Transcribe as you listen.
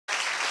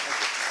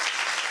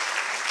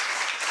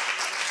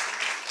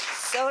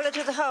Solar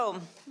to the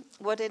home.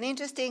 What an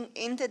interesting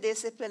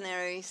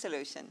interdisciplinary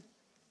solution.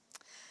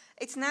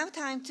 It's now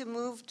time to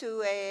move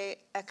to a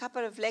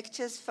couple of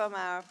lectures from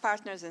our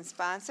partners and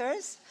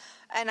sponsors.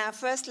 And our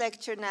first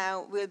lecture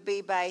now will be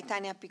by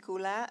Tanja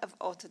Pikula of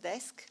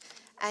Autodesk.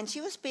 And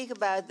she will speak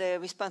about the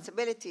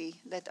responsibility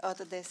that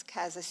Autodesk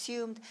has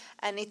assumed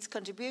and its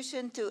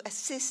contribution to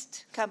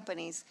assist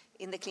companies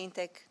in the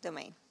Cleantech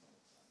domain.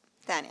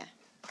 Tanja.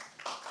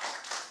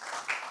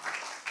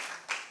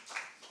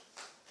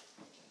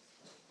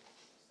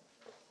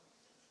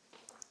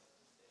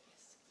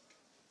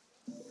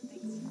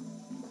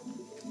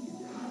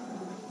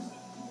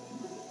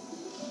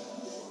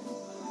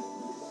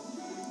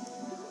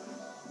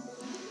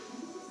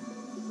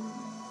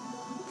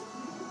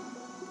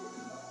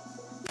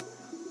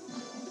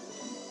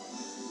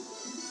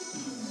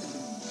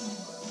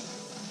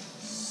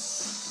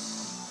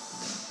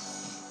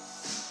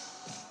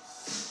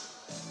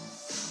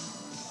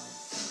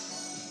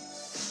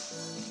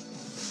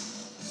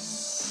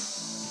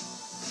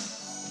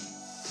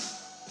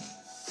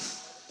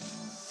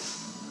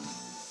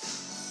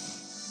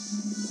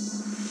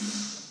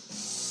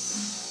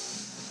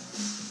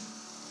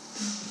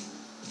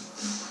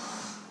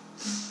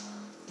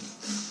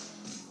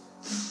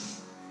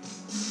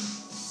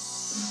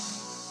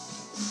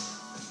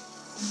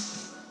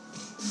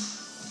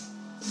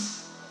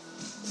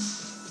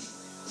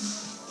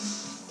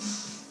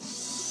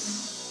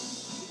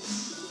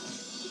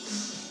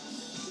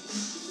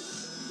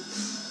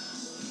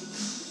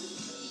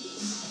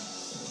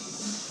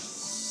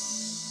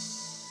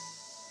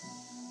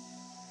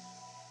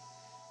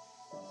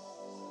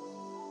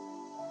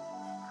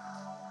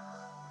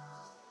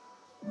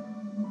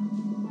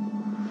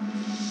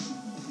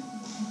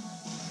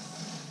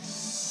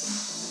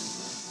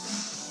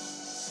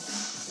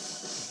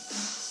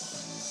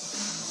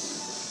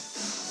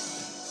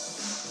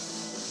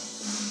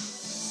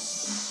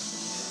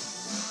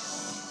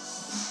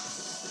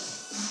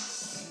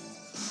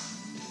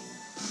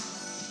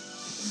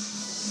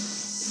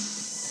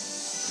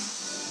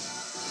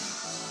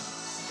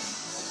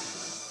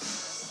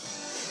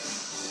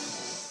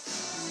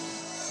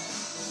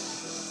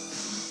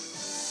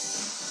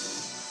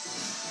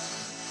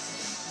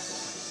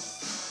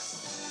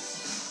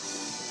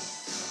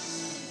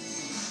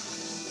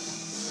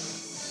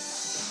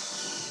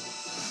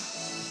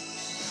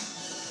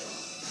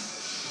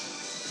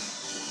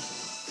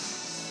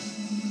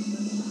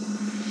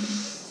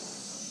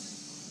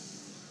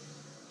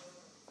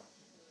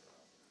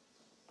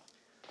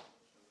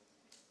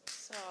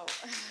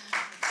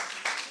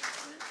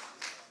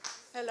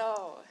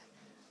 Hello.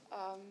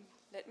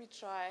 Let me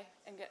try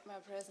and get my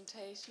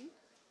presentation.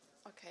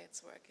 Okay,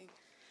 it's working.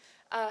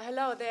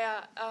 Hello, there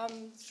are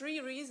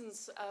three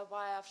reasons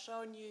why I've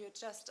shown you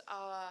just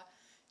our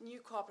new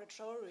corporate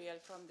show reel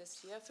from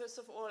this year. First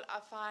of all, I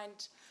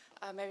find,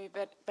 maybe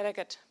better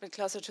get a bit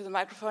closer to the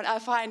microphone, I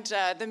find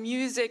the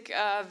music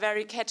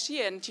very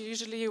catchy and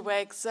usually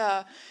wakes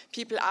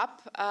people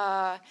up.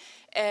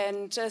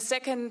 And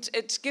second,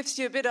 it gives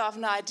you a bit of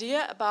an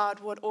idea about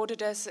what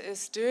Autodesk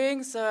is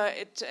doing, so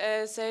it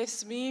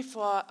saves me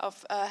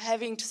of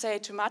having to say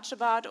too much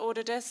about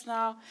Autodesk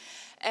now.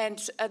 And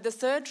the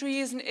third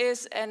reason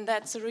is, and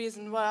that's the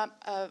reason why,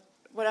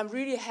 what I'm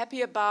really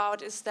happy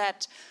about, is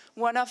that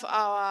one of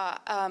our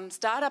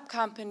startup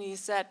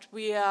companies that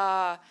we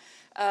are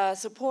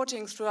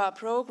supporting through our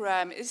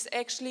program is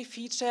actually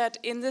featured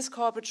in this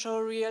corporate show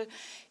reel.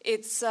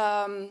 It's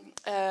the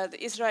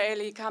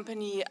Israeli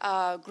company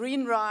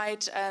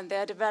Greenride, and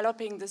they're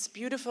developing this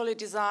beautifully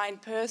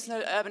designed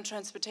personal urban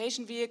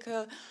transportation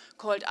vehicle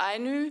called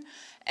Ainu.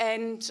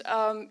 And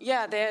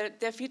yeah,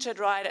 they're featured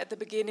right at the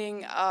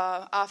beginning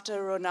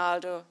after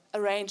Ronaldo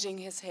arranging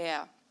his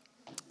hair.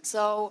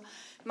 So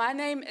my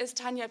name is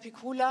Tanja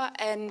Pikula,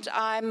 and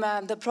I'm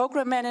the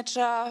program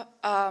manager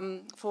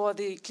for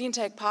the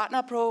Cleantech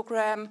Partner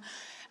Program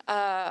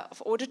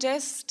of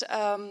Autodesk.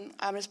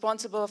 I'm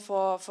responsible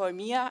for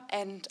EMEA,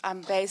 and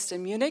I'm based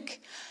in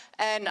Munich.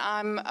 And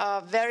I'm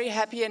very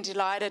happy and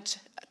delighted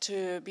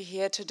to be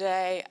here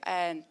today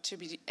and to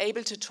be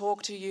able to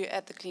talk to you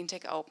at the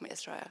Cleantech Open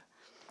Israel.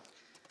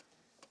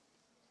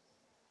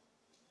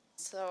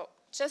 So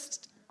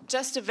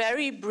just a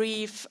very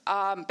brief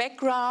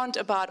background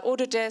about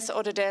Autodesk.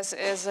 Autodesk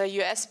is a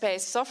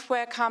US-based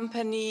software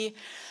company,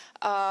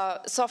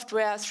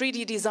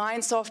 3D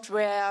design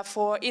software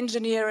for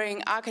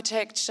engineering,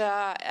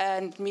 architecture,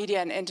 and media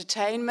and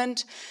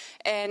entertainment.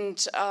 And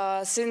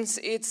since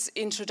its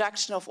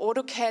introduction of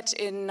AutoCAD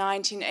in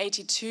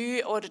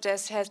 1982,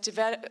 Autodesk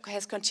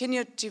has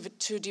continued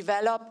to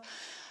develop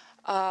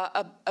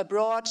a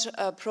broad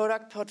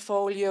product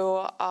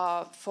portfolio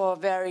for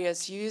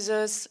various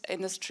users,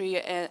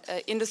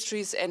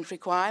 industries and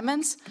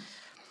requirements.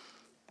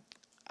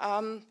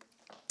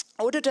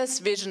 Autodesk's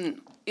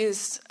vision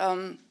is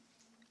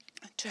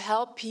to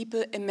help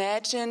people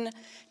imagine,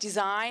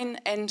 design,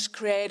 and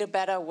create a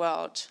better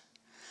world.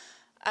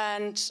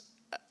 And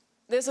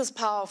this is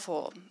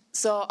powerful.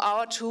 So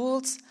our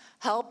tools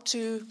help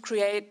to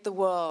create the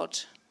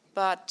world,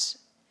 but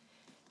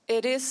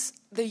it is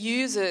the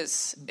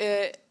users,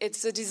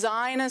 it's the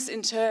designers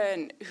in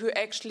turn who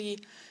actually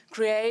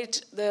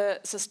create the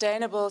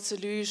sustainable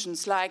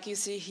solutions, like you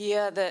see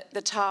here,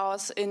 the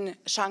towers in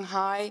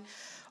Shanghai,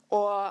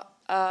 or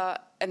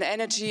an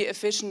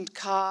energy-efficient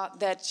car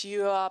that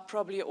you are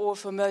probably all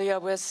familiar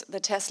with, the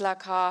Tesla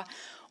car,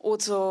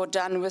 also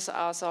done with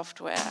our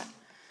software.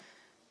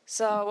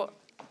 So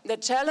the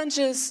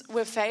challenges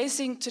we're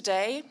facing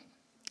today,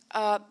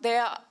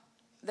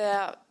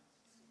 the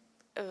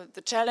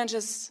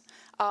challenges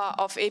are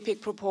of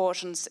epic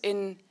proportions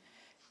in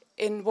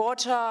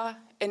water,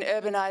 in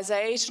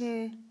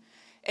urbanization,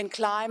 in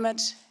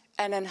climate,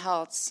 and in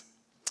health.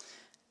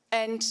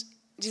 And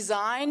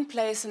design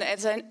plays an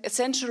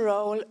essential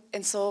role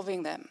in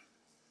solving them.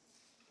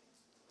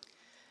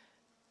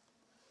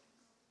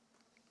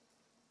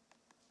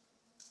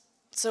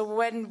 So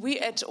when we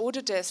at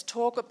Autodesk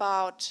talk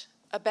about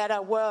a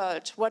better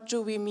world, what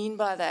do we mean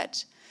by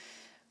that?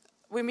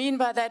 We mean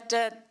by that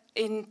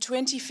in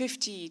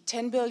 2050,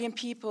 10 billion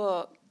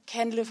people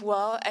can live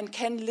well and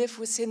can live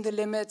within the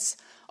limits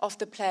of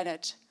the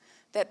planet,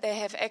 that they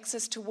have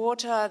access to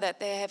water,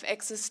 that they have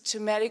access to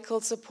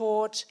medical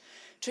support,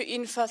 to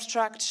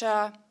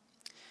infrastructure,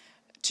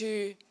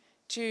 to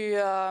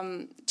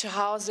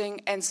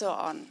housing, and so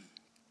on.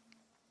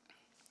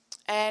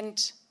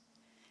 And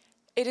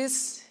it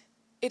is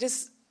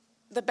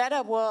the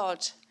better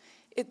world.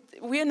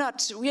 We are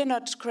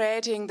not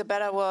creating the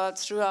better world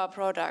through our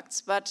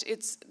products, but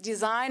it's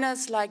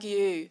designers like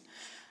you.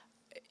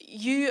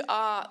 You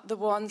are the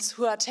ones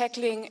who are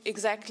tackling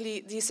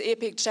exactly these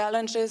epic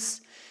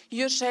challenges.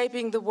 You're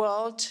shaping the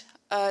world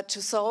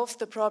to solve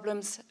the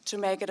problems, to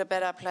make it a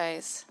better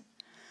place.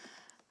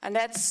 And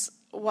that's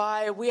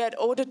why we at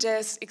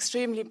Autodesk are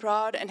extremely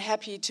proud and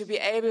happy to be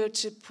able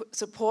to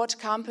support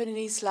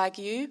companies like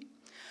you.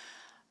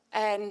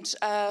 And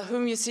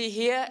whom you see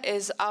here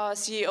is our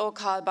CEO,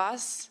 Karl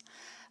Bass.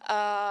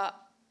 A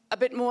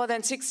bit more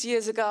than 6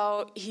 years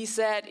ago, he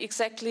said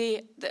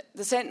exactly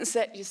the sentence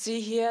that you see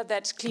here,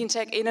 that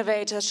Cleantech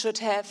innovators should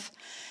have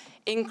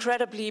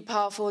incredibly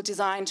powerful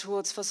design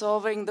tools for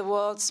solving the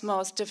world's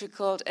most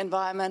difficult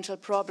environmental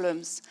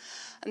problems.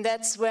 And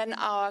that's when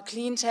our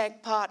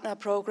Cleantech partner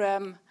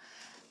program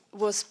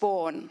was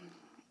born.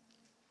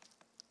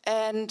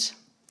 And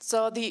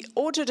so the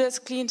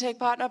Autodesk Cleantech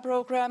partner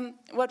program,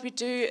 what we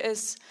do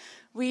is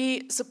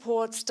we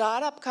support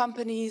startup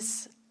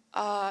companies,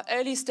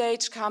 early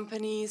stage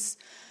companies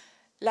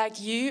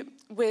like you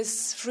with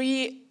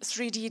free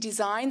 3D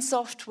design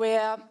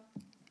software,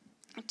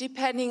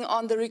 depending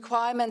on the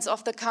requirements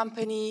of the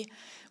company,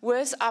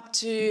 worth up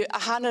to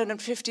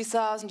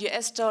 $150,000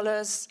 US.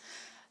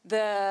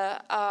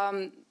 The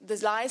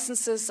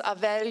licenses are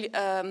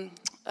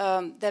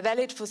they're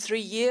valid for 3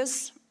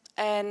 years,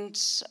 and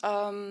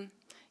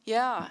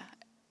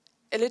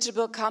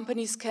eligible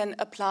companies can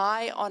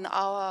apply on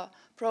our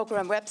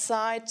program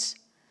website.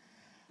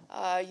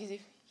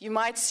 You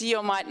might see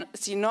or might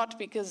see not,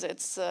 because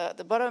it's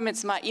the bottom,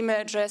 it's my email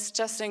address,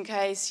 just in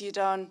case you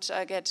don't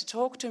get to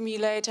talk to me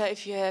later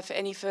if you have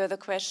any further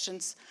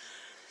questions.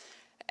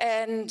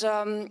 And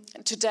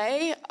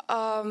today,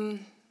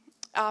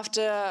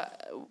 after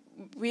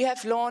we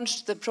have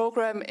launched the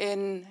program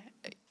in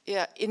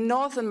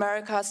North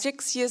America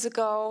 6 years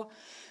ago,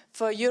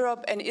 for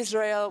Europe and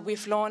Israel,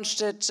 we've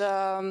launched it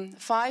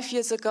 5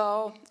 years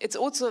ago. It's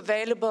also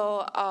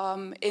available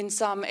in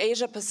some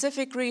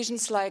Asia-Pacific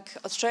regions like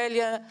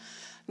Australia,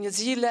 New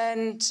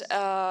Zealand,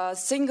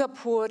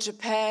 Singapore,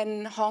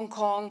 Japan, Hong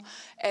Kong,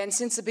 and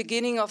since the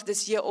beginning of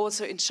this year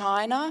also in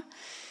China.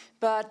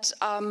 But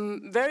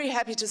I'm very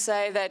happy to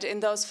say that in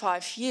those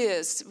 5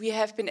 years, we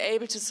have been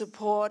able to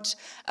support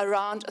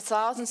around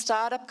 1,000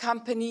 startup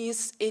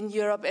companies in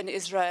Europe and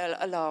Israel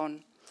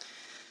alone.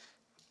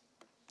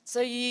 So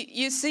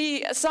you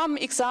see some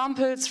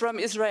examples from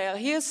Israel.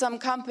 Here's some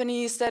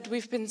companies that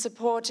we've been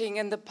supporting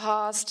in the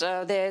past.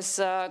 There's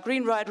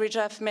Greenride, which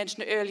I've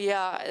mentioned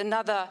earlier,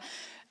 another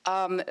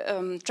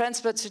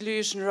transport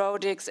solution,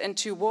 Rodix, and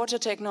 2 water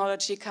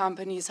technology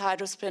companies,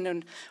 Hydrospin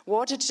and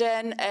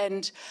Watergen.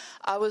 And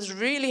I was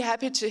really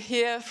happy to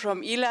hear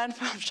from Ilan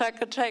from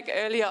Chakratech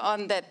earlier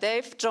on that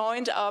they've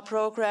joined our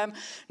program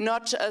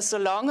not so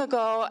long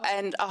ago,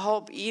 and I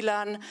hope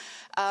Ilan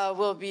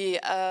will be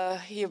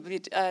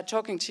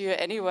talking to you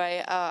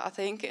anyway, I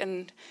think,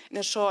 in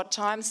a short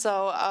time.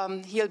 So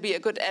he'll be a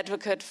good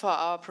advocate for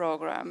our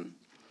program.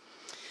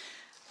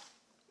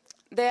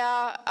 There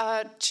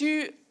are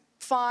 2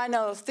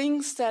 final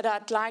things that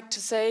I'd like to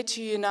say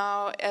to you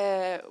now.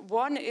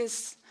 One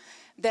is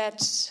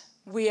that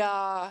we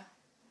are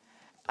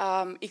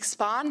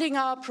expanding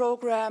our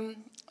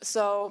program.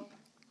 So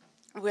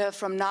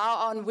from now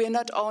on, we're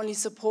not only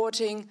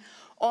supporting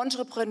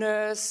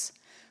entrepreneurs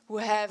who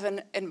have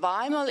an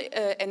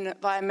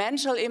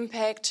environmental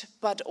impact,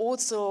 but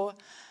also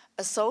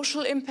a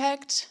social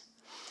impact.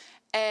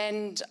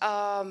 And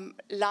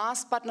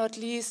last but not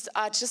least,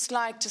 I'd just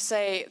like to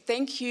say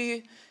thank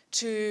you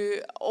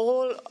to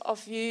all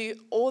of you,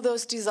 all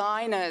those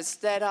designers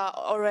that are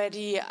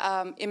already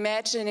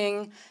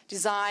imagining,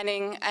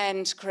 designing,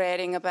 and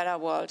creating a better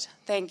world.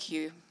 Thank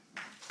you.